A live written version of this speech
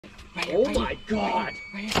Oh my God!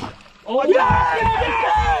 Oh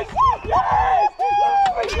yes! Yes!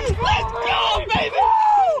 Let's go, baby!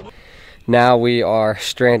 Now we are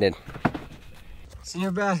stranded.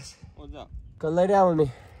 Senior Bass. What's up? Go lay down with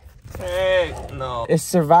me. Hey, no. It's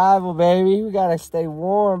survival, baby. We gotta stay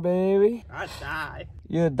warm, baby. I die.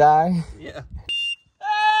 You'll die. Yeah.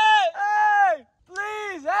 Hey!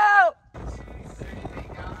 Please help!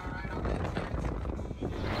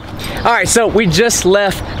 All right, so we just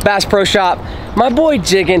left Bass Pro Shop. My boy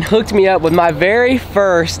Jiggin hooked me up with my very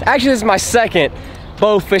first, actually this is my second,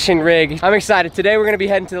 bow fishing rig. I'm excited. Today we're gonna be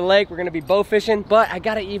heading to the lake. We're gonna be bow fishing, but I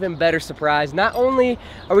got an even better surprise. Not only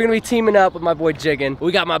are we gonna be teaming up with my boy Jiggin,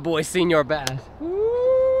 we got my boy Senior Bass.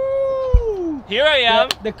 Here I am.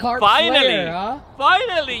 The carp Finally, slayer, huh?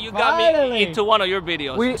 Finally, you got me into one of your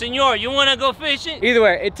videos. Senor, you wanna go fishing? Either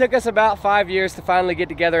way, it took us about 5 years to finally get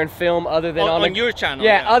together and film, other than on your channel.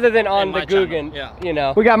 Yeah, other than on the Guggen. Yeah. You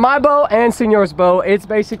know, we got my bow and Senor's bow. It's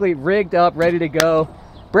basically rigged up, ready to go.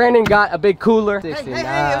 Brandon got a big cooler. Hey, it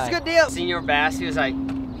was a good deal. Senior Bass, he was like,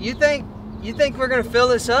 you think we're gonna fill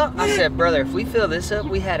this up? I said, brother, if we fill this up,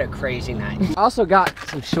 we had a crazy night. I also got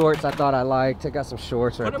some shorts I thought I liked. I got some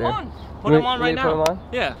shorts right there. Put them on right now. Put them on?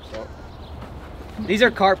 Yeah. These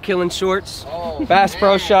are carp killing shorts. Oh, Bass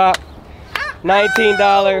Pro Shop,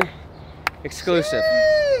 $19 exclusive.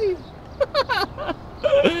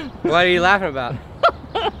 What are you laughing about?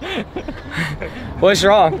 What's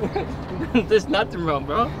wrong? There's nothing wrong,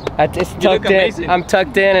 bro. It's tucked in. I'm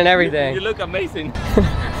tucked in and everything. You look amazing.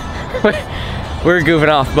 We're goofing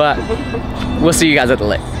off, but we'll see you guys at the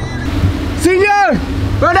lake. Senor,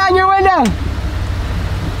 roll down your window.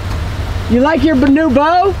 You like your new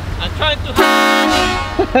bow? I'm trying to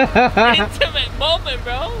intimate moment,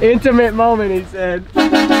 bro. Intimate moment, he said.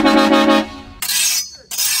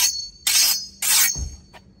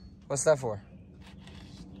 What's that for?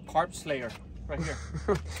 Carp slayer, right here.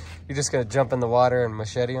 You're just gonna jump in the water and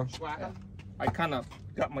machete him? I kind of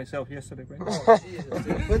got myself yesterday, right? Oh, Jesus,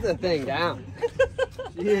 dude. Put the thing down.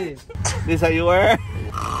 Jeez. This how you wear?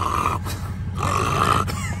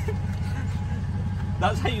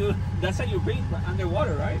 That's how you breathe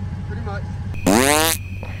underwater, right? Pretty much.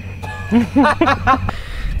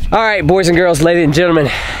 All right, boys and girls, ladies and gentlemen,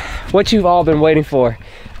 what you've all been waiting for.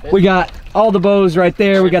 We got all the bows right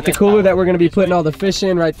there. We got the cooler that we're gonna be putting all the fish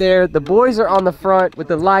in right there. The boys are on the front with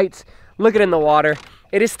the lights, looking in the water.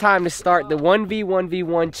 It is time to start the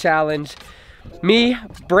 1v1v1 challenge. Me,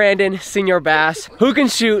 Brandon, Senior Bass. Who can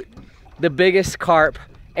shoot the biggest carp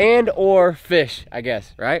and or fish, I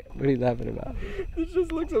guess, right? What are you laughing about? This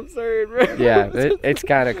just looks absurd, bro. Yeah, it's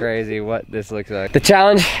kind of crazy what this looks like. The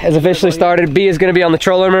challenge has officially started. B is gonna be on the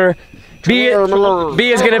trolling motor. B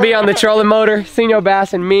is gonna be on the trolling motor. Senior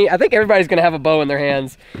Bass and me. I think everybody's gonna have a bow in their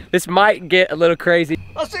hands. This might get a little crazy.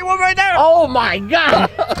 I'll see one right there. Oh my God.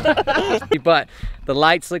 But the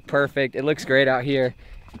lights look perfect. It looks great out here.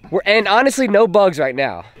 And honestly, no bugs right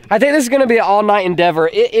now. I think this is gonna be an all-night endeavor.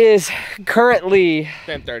 It is currently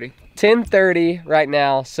 10:30 right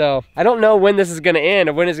now, so I don't know when this is gonna end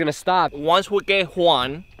or when it's gonna stop. Once we get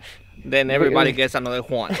Juan, then everybody gets another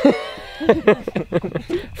Juan.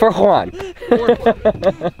 For Juan.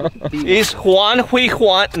 Is Juan,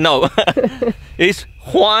 Juan? No. It's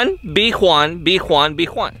Juan, be Juan, be Juan, be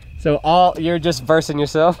Juan. So you're just versing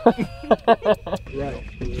yourself? Right.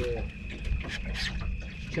 Yeah.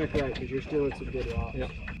 Check right, because you're still in some good rock. Yep.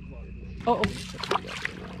 Oh. All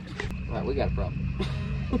right, we got a problem.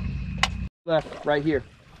 Left, right here.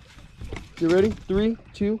 You ready? 3,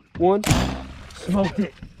 2, 1. Smoked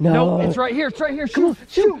it. No, it's right here. It's right here. Shoot,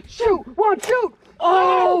 shoot, shoot. One, shoot.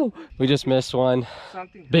 Oh! We just missed one.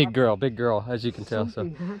 Something big girl, as you can tell. So.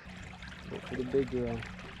 For the big girl.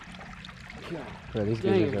 Bro, these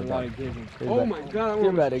Dang, guys are a lot of gizzards. Oh my God, You're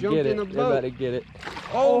about to jumped get in it. the You're boat. about to get it.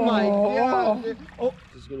 Oh my God. Oh,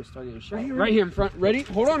 this is gonna start getting shot. Right here in front. Ready?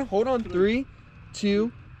 Hold on. 3,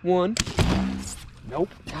 2, 1. Nope.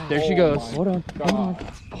 There she goes. Hold on. Oh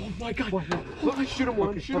my God. Shoot him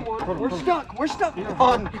one. Shoot him one. We're stuck. One.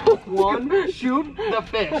 Shoot the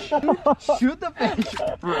fish. Shoot the fish.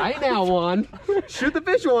 Right now, one. Shoot the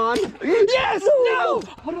fish, one. Yes! No!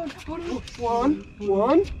 Hold on.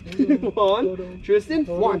 One. Tristan,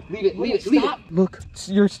 one. Leave it. Stop. Look,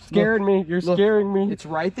 you're scaring me. You're scaring me. It's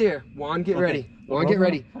right there. Juan, get ready. Juan, get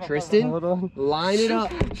ready. Tristan, Hold on. line it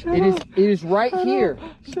up. It is right here.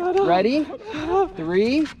 Ready?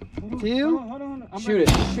 3, 2. Shoot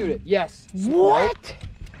it. Yes. What?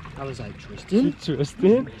 I was like, Tristan.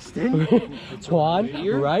 Juan,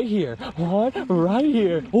 right here. Juan, right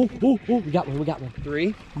here. Oh, we got one.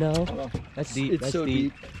 3. No. That's deep. It's That's so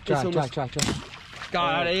deep. deep. Try.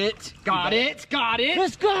 Got it. Got it. Got it.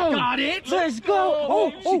 Let's go. Got it. Let's go.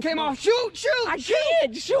 Oh, She came off. Shoot. Shoot. I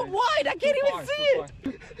can't. Shoot wide. I can't even see it.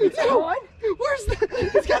 It's on. Where's the?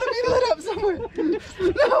 It's gotta be lit up somewhere.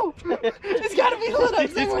 No. It's gotta be lit up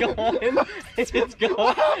somewhere. It's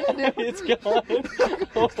gone. It's gone.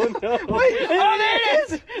 Oh no. Wait. Oh, there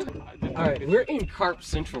it is. All right, we're in Carp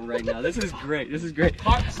Central right now. This is great. This is great.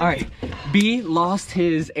 All right, B lost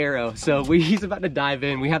his arrow, so he's about to dive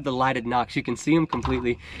in. We have the lighted nocks. You can see him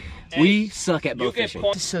completely. We suck at bow fishing.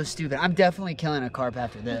 This is so stupid. I'm definitely killing a carp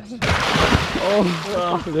after this.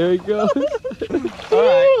 Oh, there he goes. All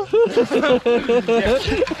right.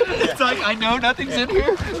 It's like I know nothing's in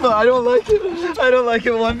here, but I don't like it. I don't like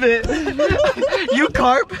it one bit. You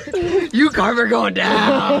carp are going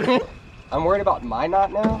down. I'm worried about my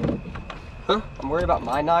knot now. Huh? I'm worried about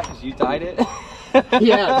my knot because you tied it.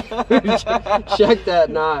 Yeah. Check that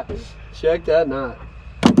knot. Check that knot.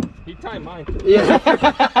 He tied mine. Yeah.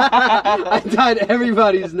 I tied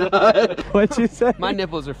everybody's knot. What'd you say? My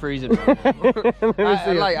nipples are freezing.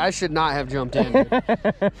 I should not have jumped in.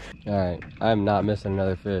 All right, I'm not missing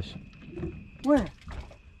another fish. Where?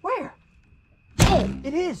 Oh,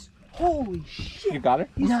 it is. Holy shit. You got it?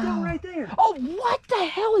 He's still right there. Oh, what the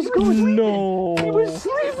hell is going on? No. He was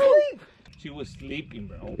sleeping. She was sleeping,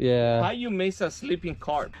 bro. Yeah. How you miss a sleeping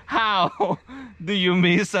carp? How do you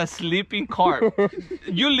miss a sleeping carp?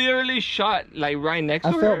 You literally shot like right next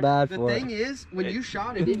to her. I felt bad The for it. thing is, when you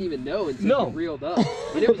shot, it didn't even know until No. you reeled up.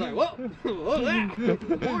 And it was like, whoa. Oh, Look at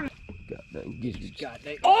the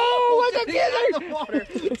water.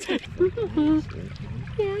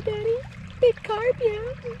 Yeah, Daddy. Big carp,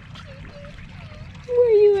 yeah.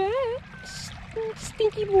 Where you at?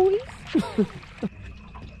 Stinky boys.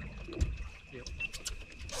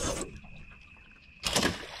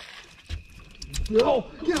 No,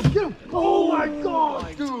 get him. Oh my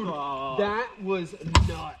god, dude. That was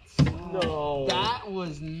nuts. No. That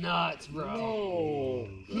was nuts, bro. No.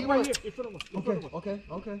 He Right was. here, in front of us. Okay.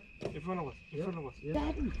 In front of us. In front of us.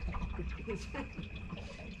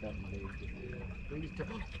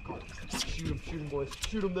 Shoot him, boys.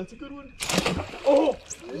 Shoot him, that's a good one. Oh!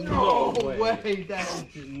 No way, that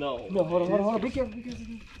is... No. No, hold on. Be careful.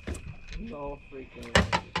 So freaking.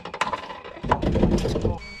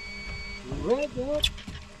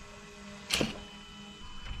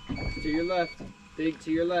 To your left. Big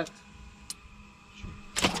to your left.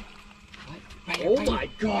 Oh my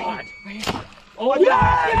god. Oh,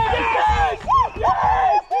 yes!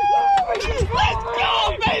 Let's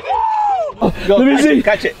go, baby! Go, Let me see.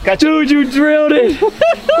 Catch it. Dude, you drilled it.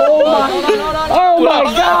 Oh my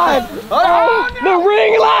god. Oh, the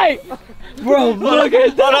ring light. Bro, look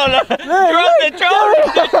at that. Drop it.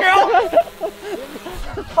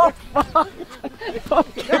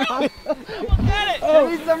 I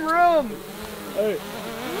need some room.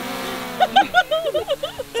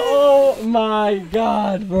 Oh my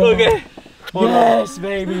god, bro. Okay. Yes,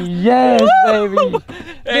 baby. Yes, baby.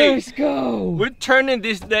 Hey, Let's go. we're turning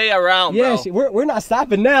this day around, bro. Yes, we're not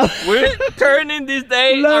stopping now. We're turning this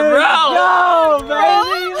day Let's around. go,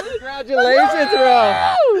 baby. Congratulations, bro.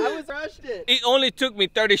 I was rushed it. It only took me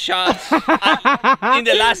 30 shots in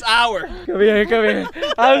the last hour. Come here.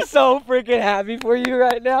 I'm so freaking happy for you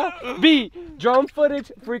right now. B, drone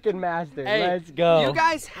footage, freaking master. Hey, let's go. You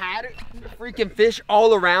guys had freaking fish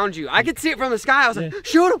all around you. I could see it from the sky. I was like,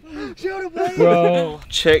 shoot him, baby. Bro,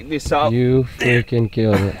 Check this out. you freaking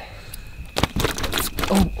killed it.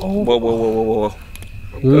 Whoa.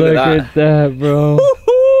 Look at that, bro.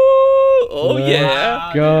 Oh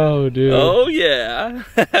yeah. Go, dude. Oh yeah.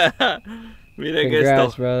 Mira que Congrats,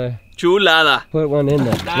 esto. brother. Chulada. Put one in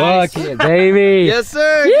there. Fuck it, baby. Yes,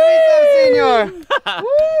 sir. Give me some, senor.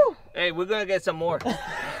 Hey, we're gonna get some more.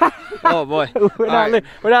 Oh boy. We're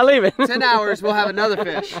not leaving. 10 hours, we'll have another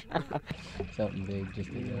fish. Something big, just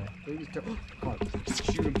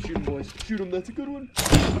Shoot him, boys. Shoot him, that's a good one.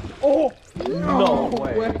 No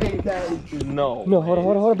way. That is... No. No, hold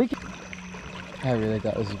on. I really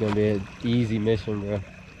thought this was gonna be an easy mission, bro.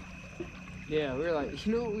 Yeah, we were like,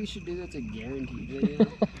 you know what we should do? That's a guaranteed video.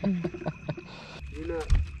 You're not...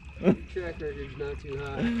 Your track record's not too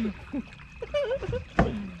high.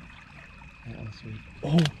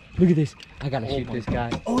 Oh, look at this. I gotta shoot this guy.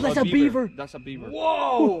 Oh, that's a beaver. That's a beaver.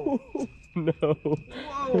 Whoa! No.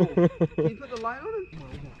 Whoa! Can you put the light on him?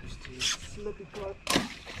 Slippy carp.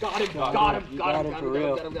 Got him.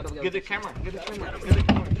 Get the camera.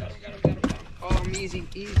 Oh, I'm easy.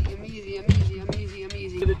 Give Give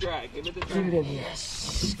it the drag.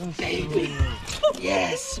 Yes, baby.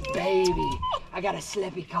 Yes, baby. I got a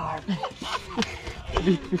slippy carp.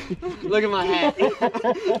 Look at my hat.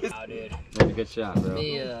 That's a good shot, bro.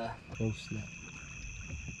 Yeah. Oh, snap.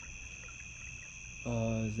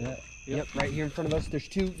 Is that? Yep, right here in front of us. There's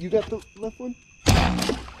two. You got the left one? You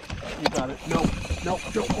got it. No.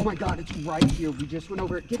 Oh my God, it's right here. We just went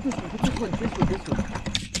over it. Get this one. This one.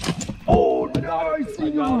 Oh, nice! I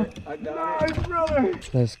got it. Nice, brother.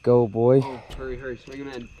 Let's go, boy. Oh, hurry, swing him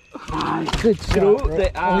in. Good shot. Through Bro.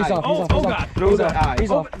 the eye. He's off. Oh God! Through the eye. He's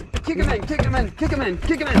off. Kick him in.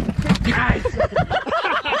 Nice.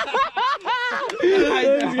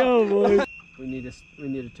 Let's go, boys. We need to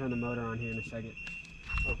turn the motor on here in a second.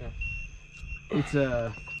 Okay.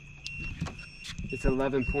 It's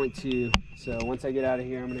 11.2. So once I get out of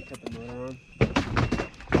here, I'm gonna cut the motor on.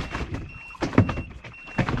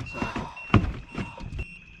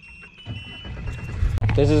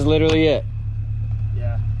 This is literally it.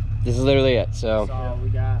 Yeah. This is literally it. So So we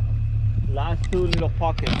got Last two little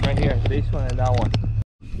pockets right here. This one and that one.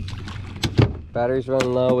 battery's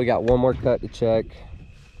running low. We got one more cut to check.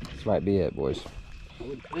 This might be it, boys.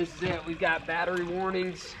 This is it. We've got battery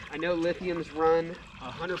warnings. I know lithiums run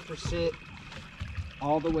 100%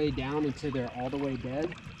 all the way down until they're all the way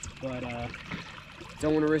dead, but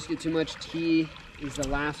don't want to risk it too much. T is the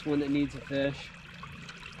last one that needs a fish,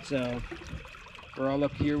 so we're all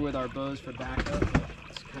up here with our bows for backup. But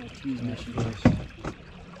it's kind of T's mission here.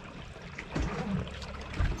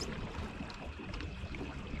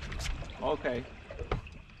 Okay.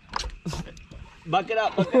 Buck it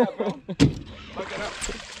up, bro. Buck it up.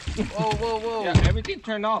 Whoa. Yeah, everything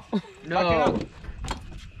turned off. No. Buck it up.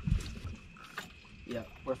 Yeah,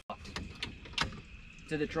 we're fucked.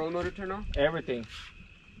 Did the trolling motor turn off? Everything.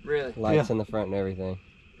 Really? Lights in the front and everything.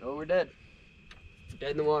 Oh, we're dead. We're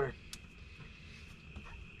dead in the water.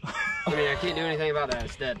 I mean, I can't do anything about that.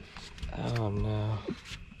 It's dead. Oh no.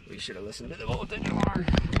 We should have listened to the voltage alarm.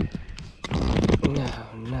 No.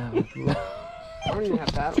 I don't even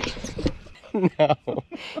have paddles.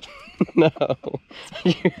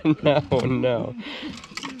 No.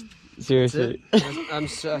 Seriously. I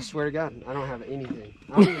swear to God, I don't have anything.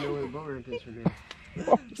 I don't even know where the boat ramp is from here.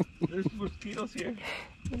 There's mosquitoes here.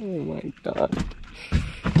 Oh my God.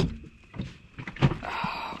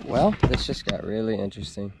 Well, this just got really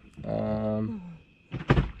interesting.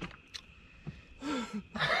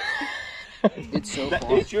 It's so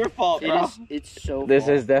far. It's your fault, bro. It's so This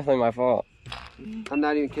far. is definitely my fault. I'm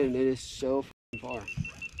not even kidding. It is so far.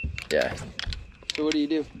 Yeah. So what do you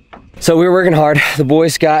do? So we were working hard. The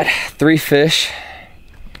boys got 3 fish.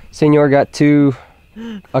 Senor got 2,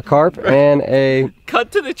 a carp and a...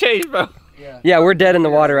 Cut to the chase, bro. Yeah, we're dead in the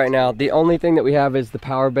water right now. The only thing that we have is the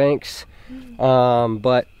power banks.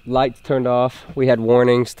 But lights turned off. We had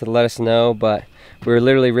warnings to let us know, but we were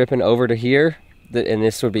literally ripping over to here, and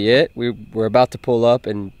this would be it. We were about to pull up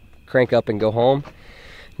and crank up and go home.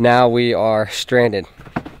 Now we are stranded.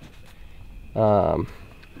 To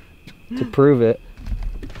prove it,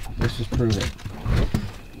 let's just prove it.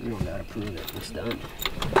 You don't gotta prove it. It's done.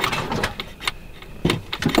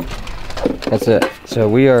 That's it. So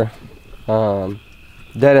we are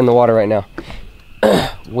dead in the water right now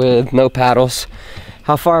with no paddles.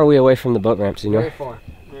 How far are we away from the boat ramp, Senor? Very far.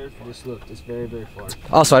 Just look. It's very, very far.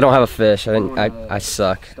 Also, I don't have a fish. I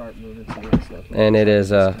suck. Start moving to the next stuff. And it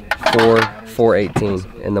is 4:18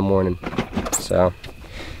 in the morning. So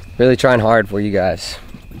really trying hard for you guys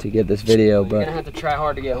to get this video, You're but gonna have to try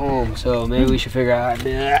hard to get home. So maybe we should figure out how to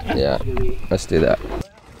do that. yeah, let's do that.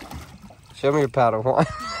 Show me your paddle. Juan.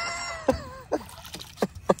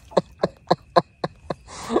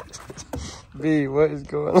 B, what is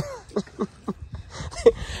going on?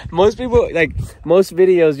 Most people, like, most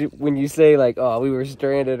videos, when you say, like, oh, we were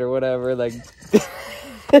stranded or whatever, like,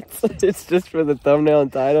 it's just for the thumbnail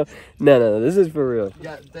and title. No, this is for real.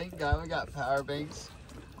 Yeah, thank God we got power banks.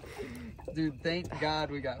 Dude, thank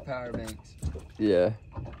God we got power banks. Yeah,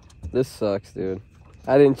 this sucks, dude.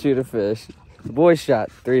 I didn't shoot a fish. The boys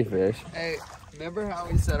shot 3 fish. Hey, remember how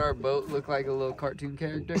we said our boat looked like a little cartoon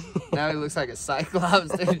character? Now he looks like a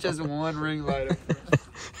cyclops. There's just one ring lighter.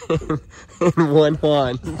 And one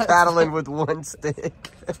Juan paddling with one stick.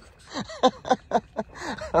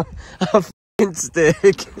 A fucking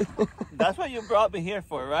stick. That's what you brought me here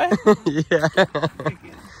for, right? Yeah.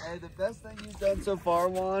 Hey, the best thing you've done so far,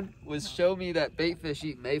 Juan, was show me that bait fish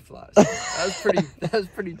eat mayflies. That was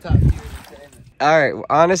pretty top tier entertainment. All right.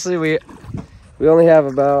 Honestly, we only have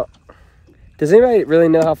about. Does anybody really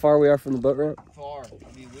know how far we are from the boat ramp? Far.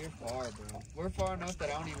 I mean, we're far, bro. We're far enough that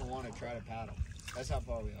I don't even want to try to paddle. That's how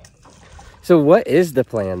far we are. So what is the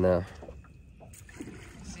plan, though?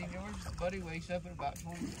 Senor's buddy wakes up in about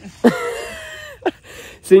 20 minutes.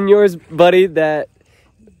 Senor's buddy that.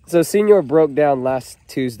 So Senor broke down last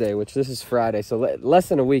Tuesday, which this is Friday. So less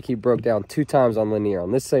than a week, he broke down 2 times on linear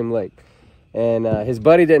on this same lake. And his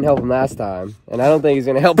buddy didn't help him last time, and I don't think he's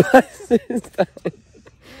gonna help us this time. You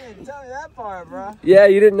didn't tell me that part, bro. Yeah,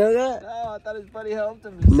 you didn't know that? No, I thought his buddy helped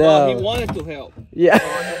him. No. He wanted to help. Yeah.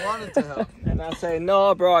 He wanted to help. And I say,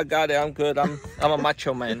 no, bro, I got it. I'm good. I'm a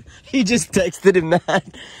macho man. He just texted him that.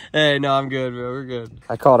 Hey, no, I'm good, bro. We're good.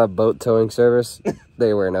 I called a boat towing service.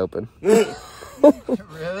 They weren't open. Really?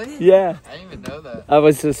 Yeah. I didn't even know that. That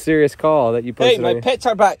was a serious call that you posted. Hey, my pets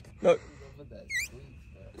are back. Look.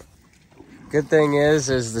 Good thing is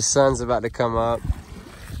the sun's about to come up.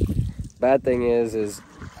 Bad thing is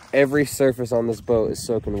every surface on this boat is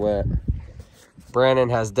soaking wet. Brandon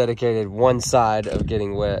has dedicated one side of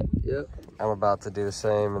getting wet. Yep. I'm about to do the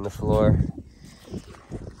same in the floor.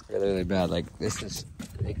 Really, really bad. Like this is,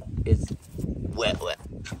 it's wet.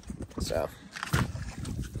 So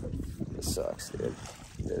this sucks, dude.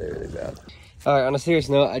 Really, really bad. All right, on a serious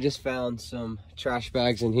note, I just found some trash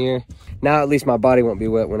bags in here. Now at least my body won't be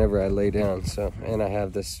wet whenever I lay down. So, and I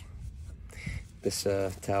have this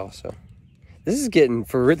towel. So this is getting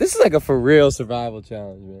this is like a for real survival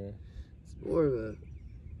challenge, man. It's more of a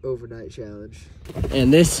overnight challenge.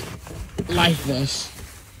 And this life vest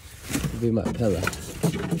will be my pillow.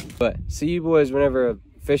 But see you boys whenever a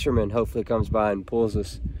fisherman hopefully comes by and pulls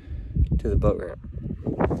us to the boat ramp.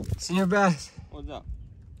 Senior Bass, What's up?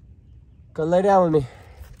 go lay down with me.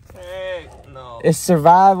 Hey, no. It's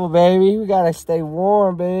survival, baby. We gotta stay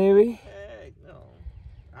warm, baby. Hey, no.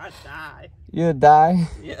 I die. You'll die.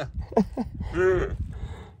 Yeah.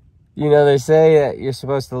 You know, they say that you're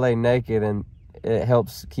supposed to lay naked and it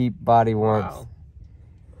helps keep body warmth. Wow.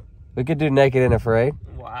 We could do naked and afraid.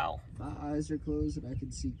 Wow. My eyes are closed and I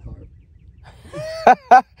can see carp.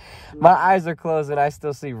 My eyes are closed and I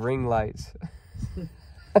still see ring lights.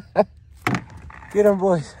 Get them,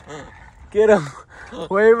 boys. Get them.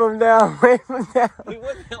 Wave them down. Wave them down. We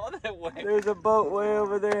went all that way. There's a boat way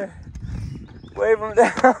over there. Wave them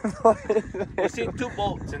down, boys. We've seen 2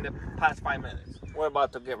 boats in the past 5 minutes. We're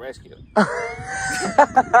about to get rescued. Morning,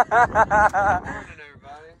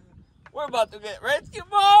 everybody. We're about to get rescued,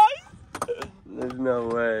 boys. There's no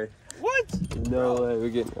way. What? No way we're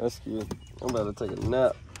getting rescued. I'm about to take a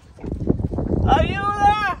nap.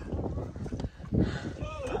 Ayuda!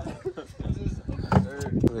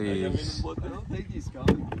 Please. I don't think he's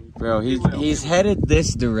coming. Bro, he's headed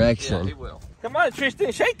this direction. Yeah, he will. Come on,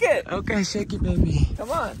 Tristan, shake it. Okay, shake it, baby.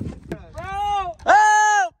 Come on. Bro!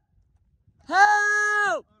 Help!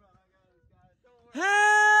 Help!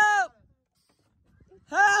 Help!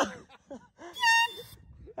 Help!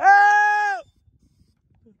 Help!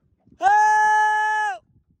 Help!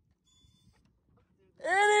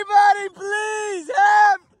 Anybody, please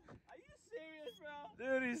help! Are you serious, bro?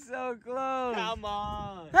 Dude, he's so close. Come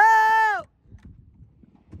on. Help!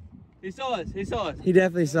 He saw us. He saw us. He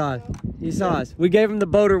definitely saw us. He saw us. We gave him the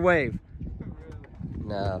boater wave.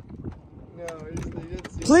 No. No, he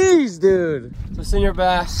didn't see. Please, dude. So Senior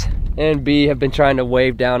Bass and B have been trying to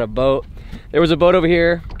wave down a boat. There was a boat over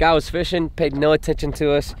here. Guy was fishing, paid no attention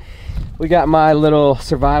to us. We got my little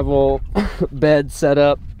survival bed set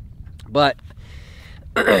up. But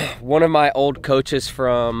one of my old coaches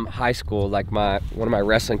from high school, like one of my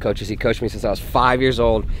wrestling coaches, he coached me since I was 5 years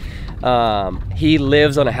old. He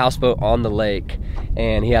lives on a houseboat on the lake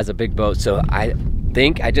and he has a big boat. So I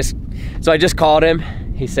just called him.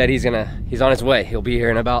 He said he's on his way. He'll be here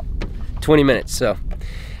in about 20 minutes. So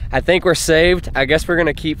I think we're saved. I guess we're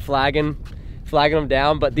gonna keep flagging them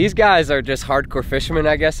down, but these guys are just hardcore fishermen,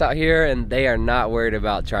 I guess, out here, and they are not worried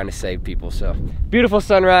about trying to save people. So beautiful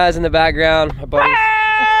sunrise in the background. My buddies.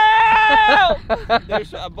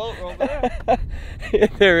 There's a boat over there.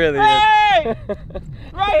 There really Hey!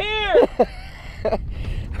 Right here!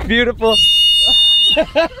 Beautiful.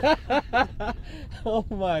 Oh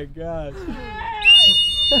my gosh.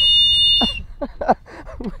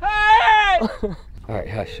 Hey! All right,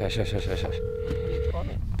 hush.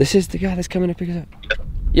 This is the guy that's coming to pick us up.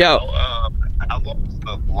 Yo. How long is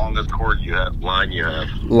the longest line you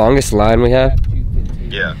have? Longest line we have?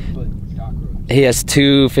 Yeah. He has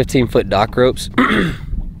 2 15-foot dock ropes. All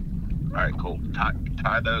right, cool.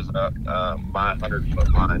 Tie those up. My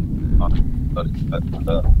 100-foot line.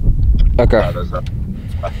 Okay. Tie those up.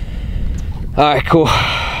 All right, cool.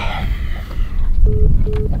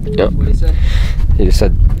 Yep. What did he say? He just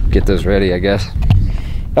said, get those ready, I guess.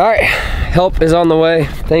 All right, help is on the way.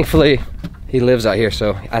 Thankfully, he lives out here,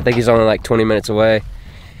 so I think he's only like 20 minutes away.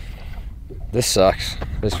 This sucks.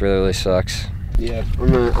 This really, really sucks. Yeah,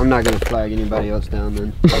 I'm not gonna flag anybody else down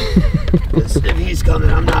then. If he's coming,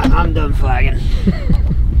 I'm done flagging.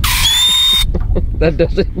 That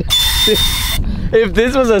doesn't. If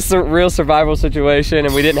this was a real survival situation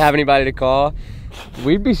and we didn't have anybody to call,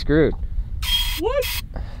 we'd be screwed. What?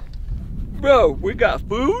 Bro, we got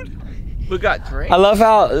food. We got drinks. I love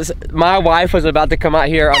how my wife was about to come out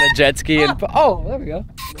here on a jet ski and oh, there we go.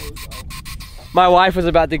 My wife was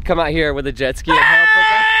about to come out here with a jet ski and help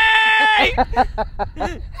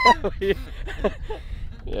us.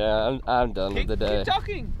 Yeah, I'm done with the day. Keep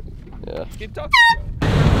talking. Yeah. Keep talking.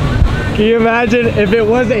 Can you imagine if it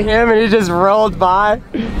wasn't him and he just rolled by?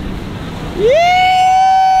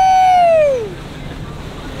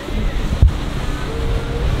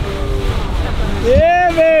 Yeah,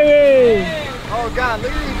 baby! Oh God,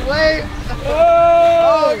 look at these waves!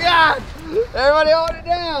 Oh, Oh God! Everybody hold it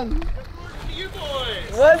down! You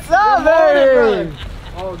boys. what's up, baby?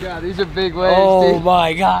 Oh God, these are big waves, Oh dude.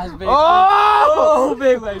 my gosh, big Oh!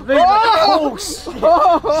 big waves, big waves.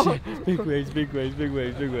 Oh! Big waves, big waves, big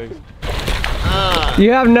waves, big waves.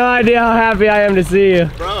 You have no idea how happy I am to see you.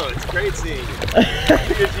 Bro, it's great seeing you.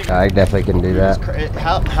 I definitely can do that.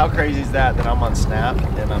 How crazy is that I'm on Snap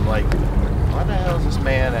and I'm like, why the hell is this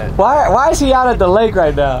man at... Why is he out at the lake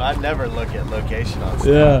right now? I never look at location on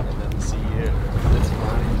Snap Yeah. and then see you. It's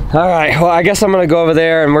funny. All right, well, I guess I'm gonna go over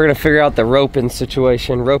there and we're gonna figure out the roping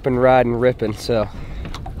situation. Roping, riding, ripping, so.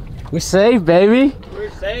 We're safe, baby.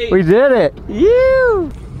 We're safe. We did it.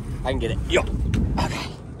 You. I can get it. Yo. Okay.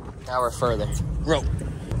 Now we're further. Rope.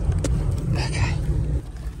 Okay.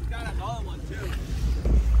 Got another one too.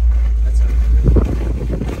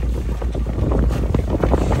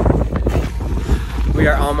 We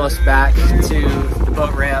are almost back to the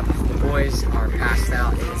boat ramp. The boys are passed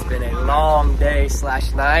out. It's been a long day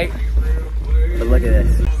 / night. But look at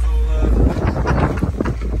this.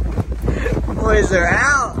 Boys are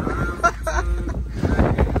out.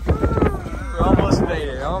 Almost made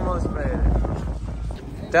it. Almost made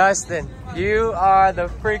it. Dustin, you are the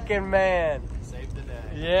freaking man. Saved the day.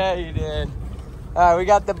 Yeah, you did. All right, we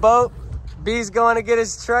got the boat. B's going to get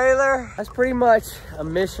his trailer. That's pretty much a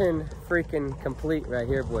mission freaking complete right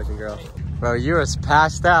here, boys and girls. Bro, you was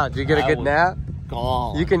passed out. Did you get a good nap?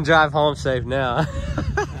 Gone. You can drive home safe now.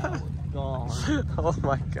 Gone. Oh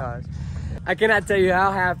my gosh. I cannot tell you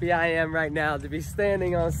how happy I am right now to be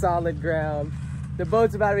standing on solid ground. The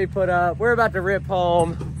boat's about to be put up. We're about to rip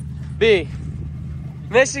home. B,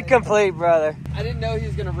 mission complete, brother. I didn't know he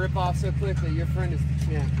was gonna rip off so quickly. Your friend is the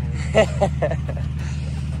champ.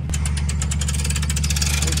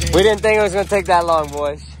 We didn't think it was gonna take that long,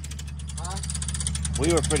 boys.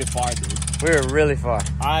 We were pretty far, dude. We were really far.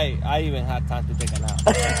 I even had time to take a nap.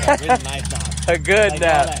 Like a really nice nap. A good Like,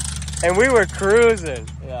 nap. And we were cruising.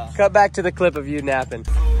 Yeah. Cut back to the clip of you napping.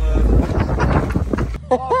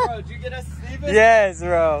 Oh, bro, did you get us sleeping? Yes,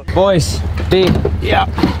 bro. Boys, B. Yeah.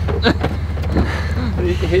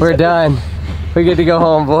 We're done. We get to go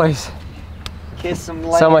home, boys. Kiss some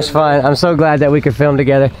So much fun. I'm so glad that we could film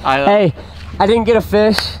together. Hey, I didn't get a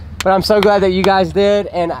fish, but I'm so glad that you guys did,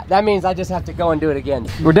 and that means I just have to go and do it again.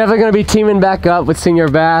 We're definitely gonna be teaming back up with Senior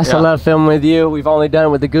Bass. Yeah. I love filming with you. We've only done it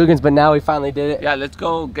with the Googans, but now we finally did it. Yeah, let's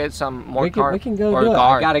go get some more We can go or do it. I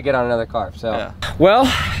guard. gotta get on another carp, so. Yeah. Well,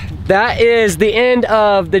 that is the end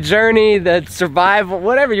of the journey, the survival,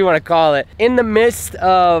 whatever you want to call it. In the midst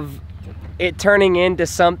of it turning into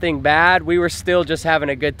something bad, we were still just having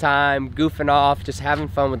a good time, goofing off, just having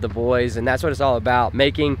fun with the boys, and that's what it's all about,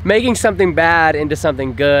 making something bad into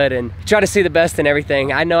something good and try to see the best in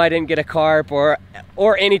everything. I know I didn't get a carp or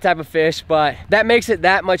any type of fish, but that makes it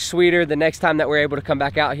that much sweeter the next time that we're able to come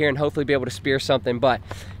back out here and hopefully be able to spear something. But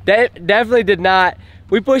that definitely did not.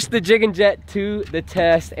 We pushed the jig and jet to the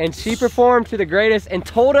test, and she performed to the greatest and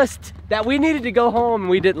told us that we needed to go home, and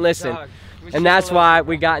we didn't listen. And that's why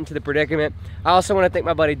we got into the predicament. I also want to thank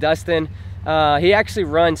my buddy Dustin. He actually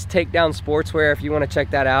runs Takedown Sportswear. If you want to check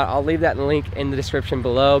that out, I'll leave that link in the description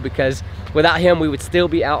below, because without him we would still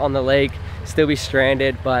be out on the lake, still be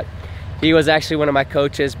stranded. But he was actually one of my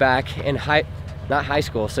coaches back in not high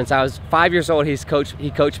school. Since I was 5 years old, he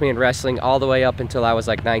coached me in wrestling all the way up until I was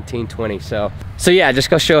like 19, 20. So yeah, just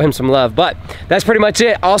go show him some love. But that's pretty much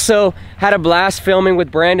it. Also had a blast filming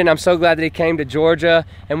with Brandon. I'm so glad that he came to Georgia,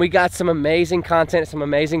 and we got some amazing content, some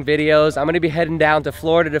amazing videos. I'm gonna be heading down to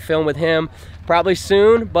Florida to film with him probably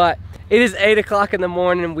soon, but it is 8 o'clock in the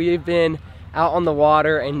morning. We've been out on the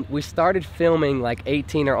water, and we started filming like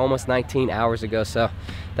 18 or almost 19 hours ago. So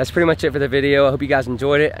that's pretty much it for the video. I hope you guys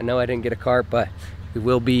enjoyed it. I know I didn't get a carp, but we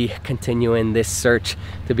will be continuing this search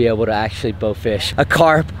to be able to actually bow fish a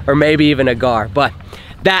carp or maybe even a gar. But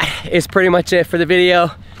that is pretty much it for the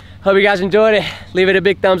video. Hope you guys enjoyed it. Leave it a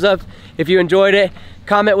big thumbs up if you enjoyed it.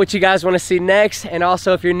 Comment what you guys want to see next, and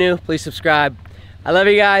also if you're new, please subscribe. I love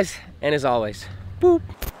you guys, and as always, boop.